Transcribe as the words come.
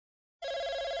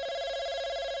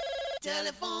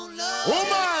Telephone love.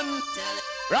 Woman,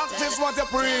 practice what you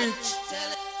preach.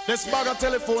 This bag of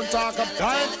telephone talk, I'm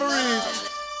dying for reach.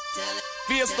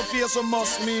 Face to face we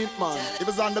must meet, man. If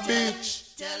it's on the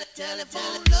beach.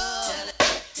 Telephone love.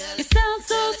 You sound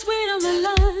so sweet on the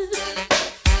line.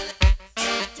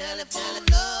 Telephone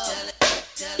love.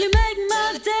 You make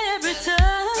my day every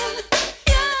time.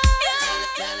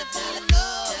 Telephone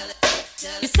love.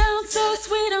 You sound so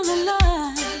sweet on the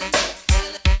line.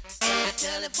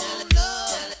 Telephone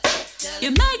love. You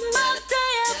make my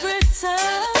day every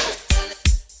time.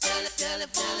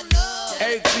 Telephone love.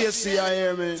 Hey, JC, I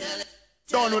hear me.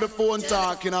 Done with the phone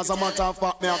talking, as a matter of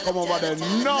fact, me I come over there.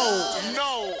 No.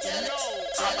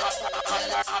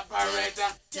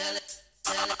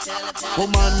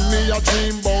 Woman, me a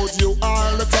dream about you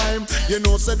all the time. You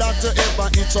know, say that you ever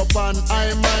itch up and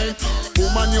I mind.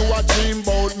 Woman, you a dream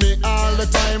about me all the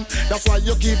time. That's why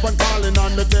you keep on calling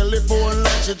on the telephone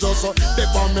like she just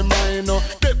dip on me mind,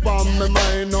 dip on me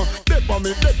mind, dip on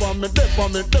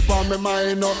me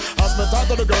mind. As me talk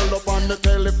to the girl up on the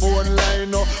telephone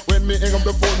line, when me hang up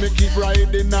the phone, me keep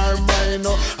riding her mind.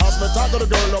 As me talk to the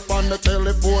girl up on the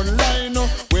telephone line,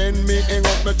 when me hang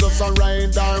up, me just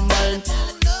ride her mind.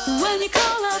 When you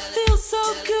call, I feel so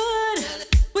good.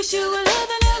 Wish you were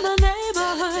living in my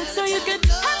neighborhood, so you could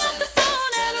hang up the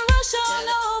phone and rush on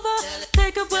over.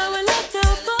 Pick up where we left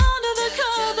off under the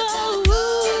cover.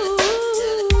 Ooh,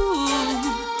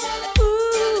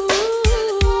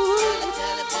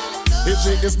 If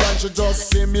she is blind, she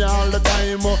just see me all the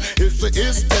time. If she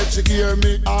is dead, she hear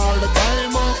me all the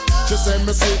time. She say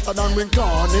me sweeter than when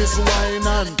corn is wine,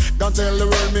 and don't tell the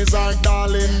world me's our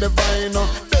darling divine.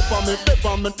 Dip on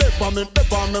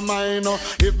me mind.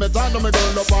 If me talk to me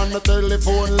girl up on the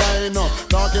telephone line,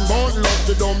 talking about love,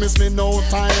 you don't miss me no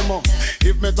time.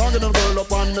 If me talking to the girl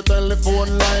up on the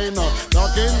telephone line,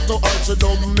 talking to her, she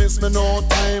don't miss me no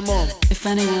time. if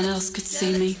anyone else could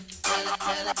see me,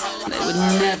 they would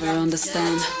never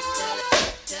understand.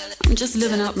 I'm just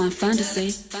living out my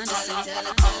fantasy. Talking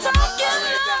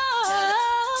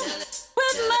love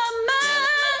with my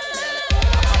mind.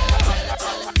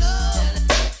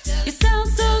 You sound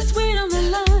so sweet on the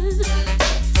line.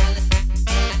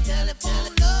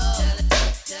 Telephone love.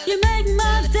 You make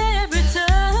my day every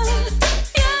time.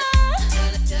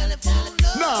 Telephone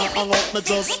love. Nah, hang up me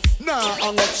just. Nah,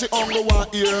 hang up, she only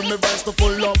want hear me voice to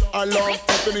full up. I love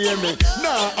fucking hear me.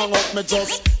 Nah, hang up me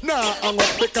just. Nah, hang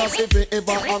up, because if you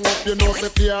ever hang up, you know say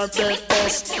fear dead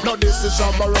bust. Now this is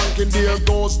Shabba ranking, there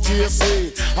goes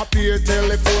JC. A peer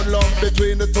telephone love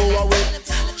between the two of we.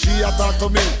 She a talk to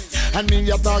me, and me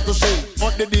a talk to she.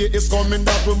 But the day is coming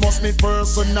that we must meet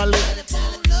personally.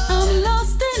 I'm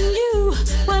lost in you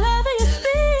whenever you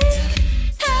speak.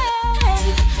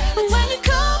 Hey, when you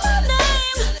call my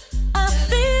name, I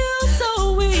feel so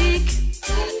weak.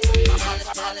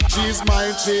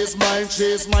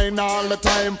 She's mine all the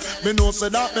time. Me know say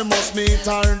that me must meet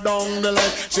her down the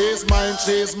line. She's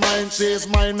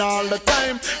mine all the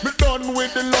time. Me done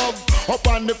with the love up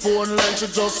on the phone line. She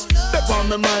just dip on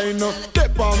me mind,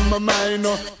 dip on me mind,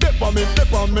 dip on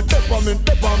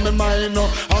me mind.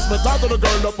 As me talk to the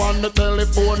girl up on the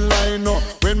telephone line,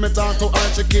 when me talk to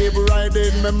her, she keep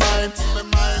riding me mind.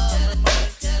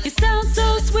 You sound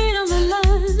so sweet on the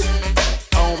line.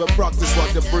 I want to practice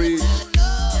what you preach.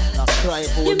 I cry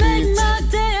for You a make beat. my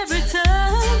day every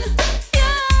time.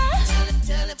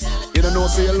 You don't know,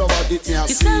 say you love her, hit me and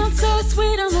You see. sound so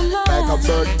sweet on the Like a line.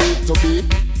 bird beat to be.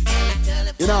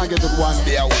 You know I get it one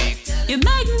day a week. You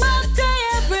make my day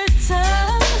every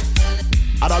time.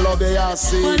 And I love you, I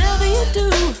see. Whatever you do,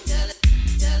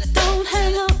 don't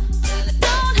hang up,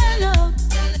 don't hang up.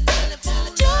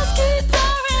 Just keep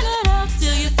pouring it out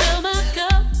till you fill my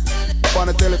cup. On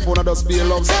the telephone, I just be a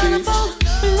love speech. Telephone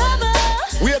lover,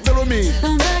 Wait till me.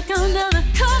 come back under the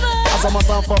cover. As a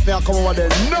matter of fact, me I come over there.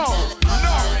 No.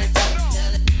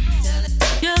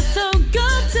 You're so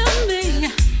good to me.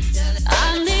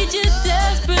 I need you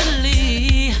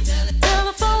desperately.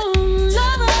 Telephone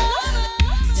lover,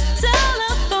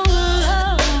 telephone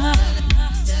lover.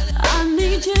 I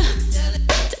need you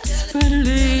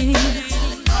desperately.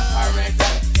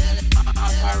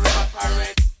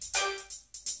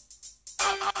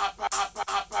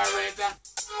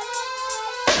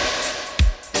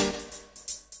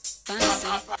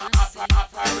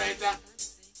 Fancy.